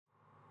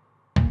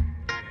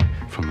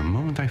From the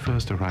moment I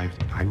first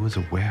arrived, I was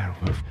aware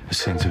of a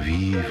sense of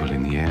evil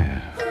in the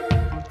air.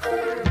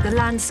 The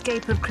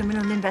landscape of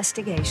criminal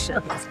investigation.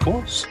 Of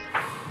course.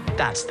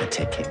 That's the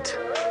ticket.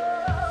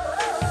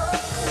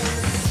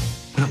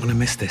 We're not going to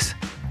miss this,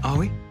 are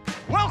we?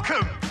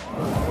 Welcome!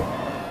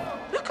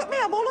 Look at me,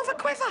 I'm all of a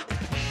quiver.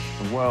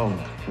 The world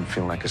would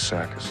feel like a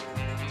circus.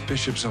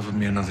 Bishop's offered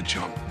me another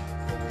job.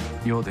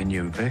 You're the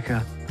new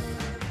vicar.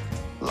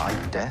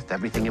 Life, death,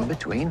 everything in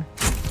between.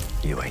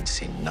 You ain't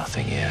seen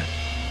nothing yet.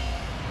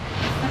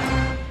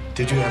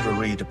 Did you ever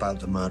read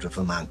about the murder of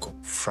a man called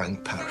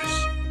Frank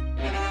Paris?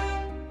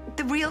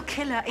 The real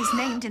killer is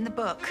named in the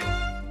book.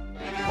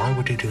 Why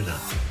would he do that?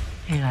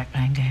 You like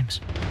playing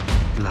games?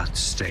 Blood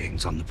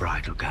stains on the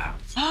bridal gown.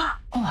 Oh,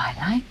 I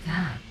like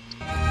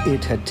that.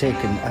 It had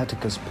taken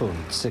Atticus Poole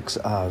 6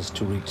 hours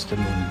to reach the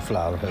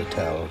Moonflower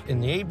Hotel.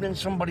 In the evening,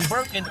 somebody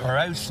broke into her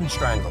house and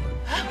strangled her.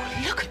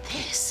 Oh, look at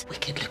this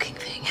wicked-looking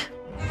thing.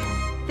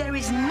 There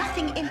is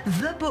nothing in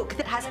the book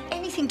that has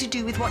anything to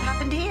do with what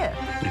happened here.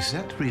 Is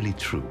that really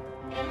true?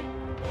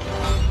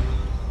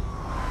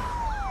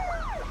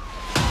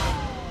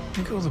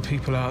 Think of all the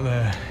people out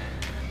there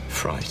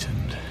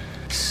frightened,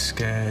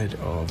 scared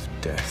of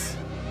death.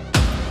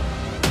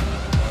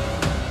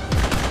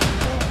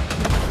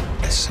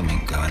 There's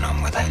something going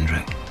on with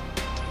Hendrik.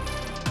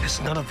 It's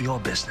none of your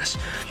business.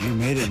 You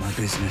made it my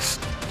business.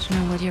 Do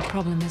you know what your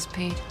problem is,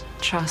 Pete?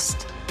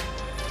 Trust.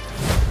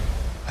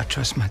 I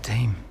trust my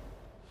team.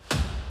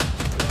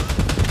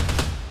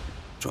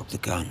 Drop the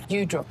gun.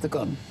 You drop the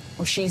gun,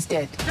 or she's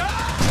dead.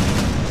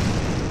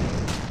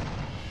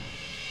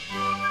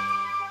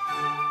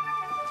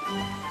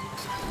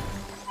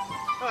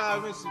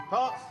 Hello, Mrs.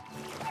 Potts.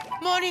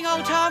 Morning,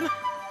 old Tom.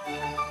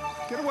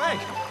 Get away.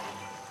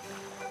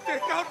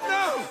 Get out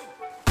now.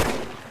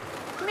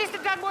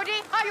 Mr.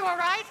 Dunwoody, are you all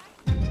right?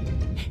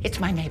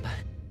 It's my neighbour.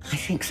 I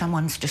think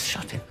someone's just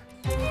shot him.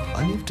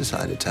 And you've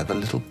decided to have a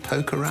little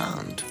poke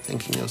around,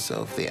 thinking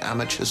yourself the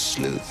amateur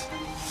sleuth.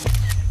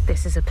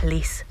 This is a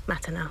police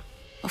matter now.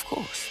 Of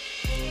course.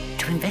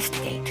 To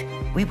investigate,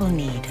 we will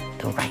need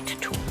the right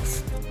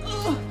tools.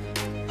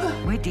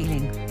 We're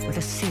dealing with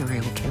a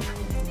serial killer.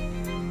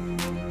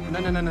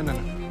 No.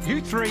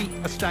 You three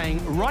are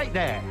staying right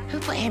there. Who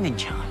put him in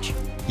charge?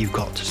 You've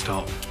got to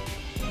stop.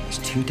 It's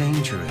too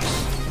dangerous.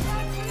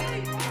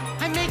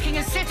 I'm making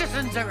a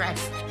citizen's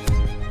arrest.